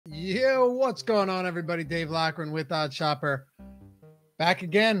Yo, what's going on, everybody? Dave Lockren with OddsShopper. Back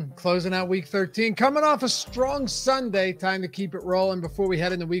again, closing out week 13. Coming off a strong Sunday. Time to keep it rolling before we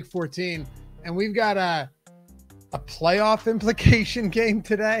head into week 14. And we've got a playoff implication game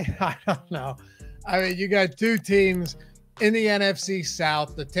today. I don't know. I mean, you got two teams in the NFC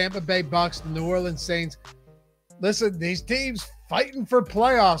South, the Tampa Bay Bucs, the New Orleans Saints. Listen, these teams fighting for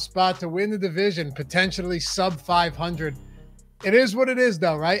playoff spot to win the division, potentially sub 500. It is what it is,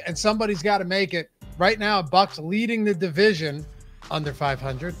 though, right? And somebody's got to make it. Right now, Bucs leading the division under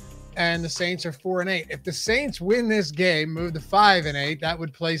 500, and the Saints are 4-8. If the Saints win this game, move to 5-8, that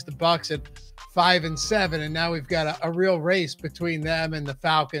would place the Bucs at 5-7, and now we've got a real race between them and the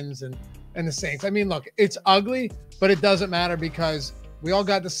Falcons and the Saints. I mean, look, it's ugly, but it doesn't matter because we all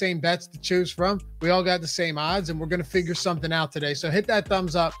got the same bets to choose from. We all got the same odds, and we're going to figure something out today. So hit that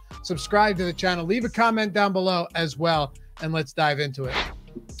thumbs up, subscribe to the channel, leave a comment down below as well, and let's dive into it.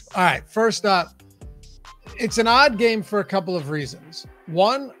 All right, first up, it's an odd game for a couple of reasons.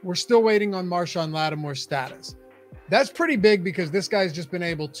 One, we're still waiting on Marshon Lattimore's status. That's pretty big because this guy's just been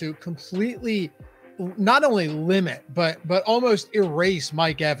able to completely not only limit, but almost erase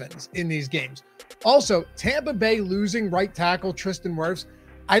Mike Evans in these games. Also, Tampa Bay losing right tackle Tristan Wirfs,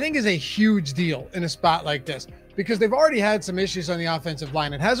 I think is a huge deal in a spot like this because they've already had some issues on the offensive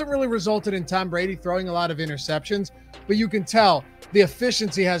line. It hasn't really resulted in Tom Brady throwing a lot of interceptions, but you can tell the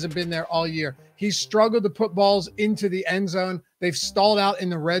efficiency hasn't been there all year. He's struggled to put balls into the end zone. They've stalled out in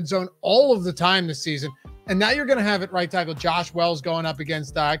the red zone all of the time this season. And now you're going to have at right tackle Josh Wells going up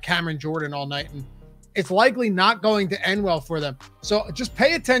against Cameron Jordan all night. And it's likely not going to end well for them. So just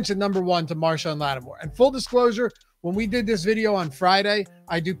pay attention, number one, to Marshon Lattimore. And full disclosure, when we did this video on Friday,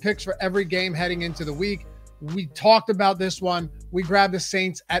 I do picks for every game heading into the week. We talked about this one. We grabbed the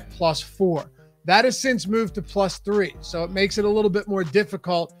Saints at +4. That has since moved to +3. So it makes it a little bit more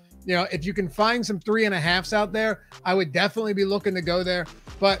difficult. You know, if you can find some 3.5s out there, I would definitely be looking to go there.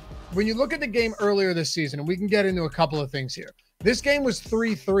 But when you look at the game earlier this season, and we can get into a couple of things here. This game was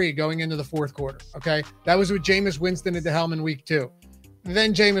 3-3 going into the fourth quarter, okay? That was with Jameis Winston at the helm in week 2.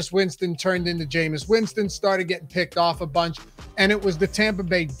 Then Jameis Winston turned into Jameis Winston, started getting picked off a bunch, and it was the Tampa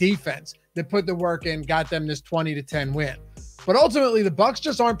Bay defense that put the work in, got them this 20-10 win. But ultimately, the Bucs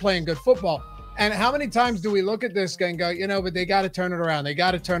just aren't playing good football. And how many times do we look at this and go, you know, but they got to turn it around. They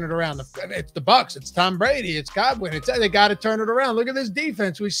got to turn it around. It's the Bucs. It's Tom Brady. It's Godwin. They got to turn it around. Look at this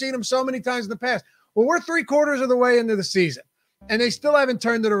defense. We've seen them so many times in the past. Well, we're 3/4 of the way into the season, and they still haven't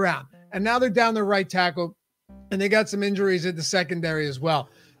turned it around. And now they're down their right tackle, and they got some injuries at the secondary as well.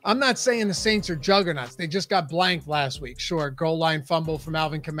 I'm not saying the Saints are juggernauts. They just got blanked last week. Sure, goal line fumble from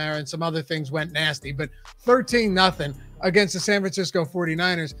Alvin Kamara and some other things went nasty, but 13-0 against the San Francisco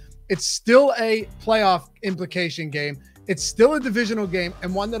 49ers. It's still a playoff implication game. It's still a divisional game,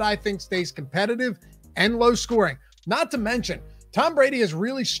 and one that I think stays competitive and low scoring. Not to mention, Tom Brady has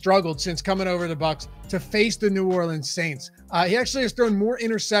really struggled since coming over the Bucs to face the New Orleans Saints. He actually has thrown more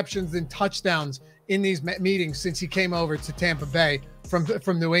interceptions than touchdowns in these meetings since he came over to Tampa Bay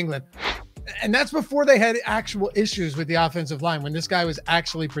from New England. And that's before they had actual issues with the offensive line, when this guy was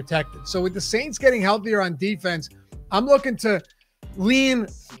actually protected. So with the Saints getting healthier on defense, I'm looking to lean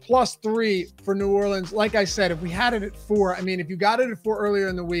 +3 for New Orleans. Like I said, if we had it at 4, I mean, if you got it at 4 earlier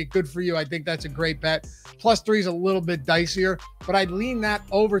in the week, good for you. I think that's a great bet. +3 is a little bit dicier, but I'd lean that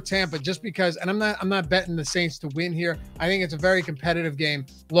over Tampa just because, and I'm not betting the Saints to win here. I think it's a very competitive game,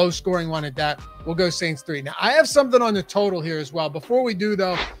 low scoring one at that. We'll go Saints 3. Now, I have something on the total here as well. Before we do,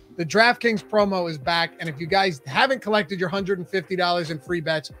 though, the DraftKings promo is back, and if you guys haven't collected your $150 in free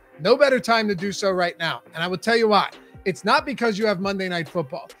bets, no better time to do so right now. And I will tell you why. It's not because you have Monday Night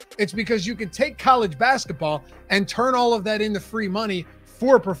Football. It's because you can take college basketball and turn all of that into free money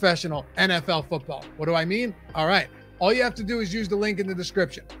for professional NFL football. What do I mean? All right. All you have to do is use the link in the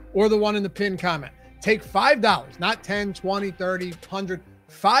description or the one in the pinned comment. Take $5, not 10, 20, 30, 100,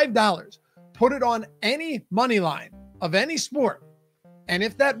 $5. Put it on any money line of any sport. And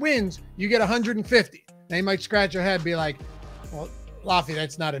if that wins, you get 150. Now you might scratch your head and be like, well, Laffy,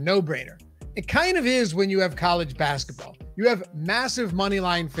 that's not a no-brainer. It kind of is when you have college basketball. You have massive money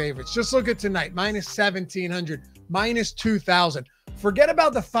line favorites. Just look at tonight, -1,700, -2,000. Forget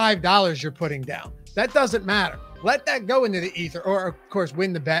about the $5 you're putting down. That doesn't matter. Let that go into the ether, or of course,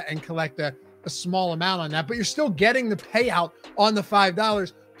 win the bet and collect a small amount on that. But you're still getting the payout on the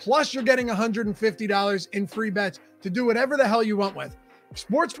 $5. Plus, you're getting $150 in free bets to do whatever the hell you want with.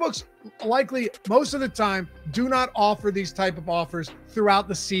 Sportsbooks likely most of the time do not offer these type of offers throughout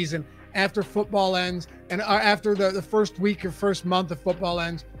the season after football ends and after the first week or first month of football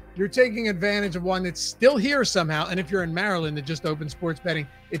ends. you're taking advantage of one that's still here somehow. And if you're in Maryland that just opened sports betting,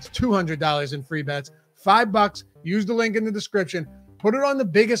 it's $200 in free bets. $5. Use the link in the description. Put it on the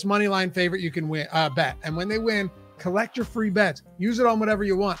biggest money line favorite you can win, bet. And when they win, collect your free bets. Use it on whatever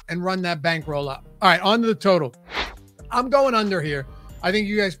you want and run that bankroll up. All right, on to the total. I'm going under here. I think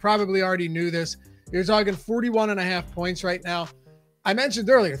you guys probably already knew this. You're talking 41.5 points right now. I mentioned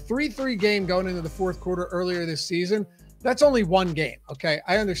earlier, 3-3 game going into the fourth quarter earlier this season. That's only one game, okay?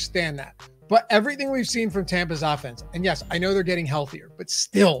 I understand that. But everything we've seen from Tampa's offense, and yes, I know they're getting healthier, but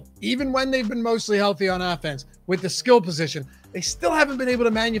still, even when they've been mostly healthy on offense with the skill position, they still haven't been able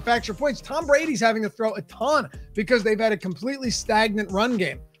to manufacture points. Tom Brady's having to throw a ton because they've had a completely stagnant run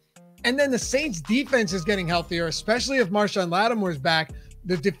game. And then the Saints defense is getting healthier, especially if Marshawn Lattimore's back.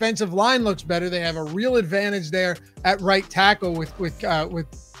 The defensive line looks better. They have a real advantage there at right tackle with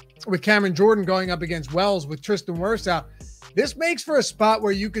Cameron Jordan going up against Wells with Tristan Wirfs out. This makes for a spot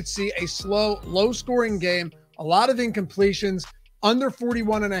where you could see a slow, low-scoring game, a lot of incompletions, under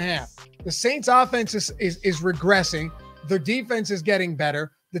 41.5. The Saints offense is regressing. Their defense is getting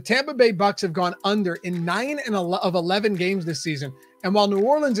better. The Tampa Bay Bucs have gone under in 9 of 11 games this season. And while New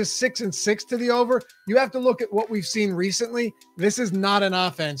Orleans is 6-6 to the over, you have to look at what we've seen recently. This is not an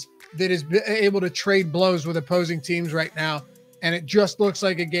offense that is able to trade blows with opposing teams right now. And it just looks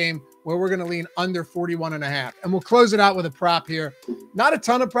like a game where we're going to lean under 41.5. And we'll close it out with a prop here. Not a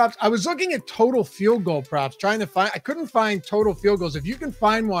ton of props. I was looking at total field goal props, trying to find, I couldn't find total field goals. If you can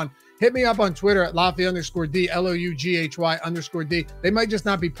find one, hit me up on Twitter at Lofty_D, LOUGHY_D. They might just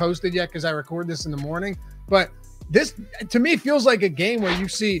not be posted yet because I record this in the morning. But this, to me, feels like a game where you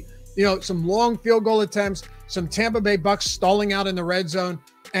see, some long field goal attempts, some Tampa Bay Bucs stalling out in the red zone,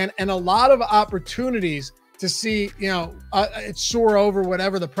 and a lot of opportunities to see, it soar over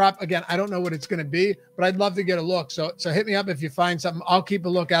whatever the prop. Again, I don't know what it's going to be, but I'd love to get a look. So hit me up if you find something. I'll keep a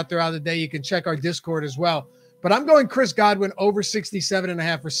lookout throughout the day. You can check our Discord as well. But I'm going Chris Godwin over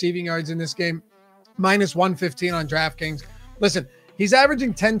 67.5 receiving yards in this game, -115 on DraftKings. Listen, he's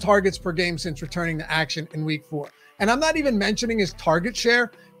averaging 10 targets per game since returning to action in week 4. And I'm not even mentioning his target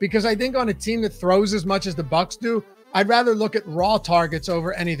share because I think on a team that throws as much as the Bucs do, I'd rather look at raw targets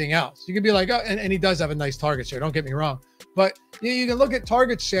over anything else. You could be like, oh, and he does have a nice target share. Don't get me wrong. But you can look at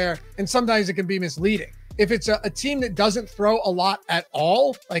target share, and sometimes it can be misleading. If it's a team that doesn't throw a lot at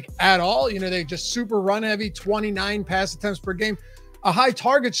all, they just super run heavy, 29 pass attempts per game, a high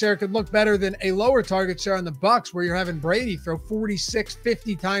target share could look better than a lower target share on the Bucs where you're having Brady throw 46,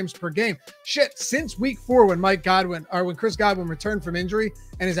 50 times per game. Shit, since week 4 when Chris Godwin returned from injury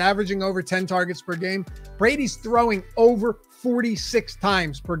and is averaging over 10 targets per game, Brady's throwing over 46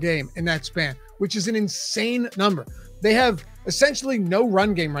 times per game in that span, which is an insane number. They have essentially no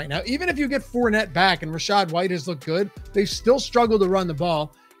run game right now. Even if you get Fournette back and Rachaad White has looked good, they still struggle to run the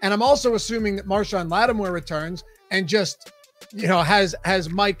ball. And I'm also assuming that Marshawn Lattimore returns and just, has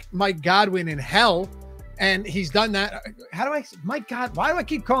Mike Godwin in hell. And he's done that. Why do I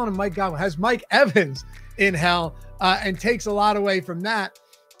keep calling him Mike Godwin? Has Mike Evans in hell and takes a lot away from that.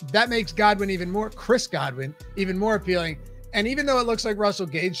 That makes Chris Godwin even more appealing. And even though it looks like Russell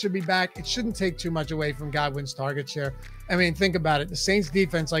Gage should be back, it shouldn't take too much away from Godwin's target share. I mean, think about it. The Saints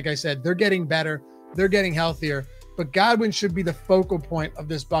defense, like I said, they're getting better. They're getting healthier. But Godwin should be the focal point of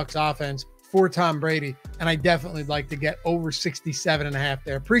this Bucs offense for Tom Brady. And I definitely like to get over 67.5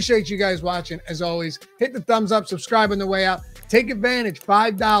 there. Appreciate you guys watching. As always, hit the thumbs up, subscribe on the way out. Take advantage,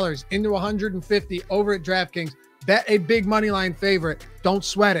 $5 into $150 over at DraftKings. Bet a big money line favorite. Don't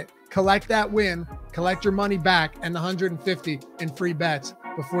sweat it. Collect that win, collect your money back, and the $150 in free bets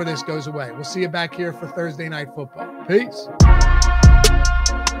before this goes away. We'll see you back here for Thursday Night Football. Peace.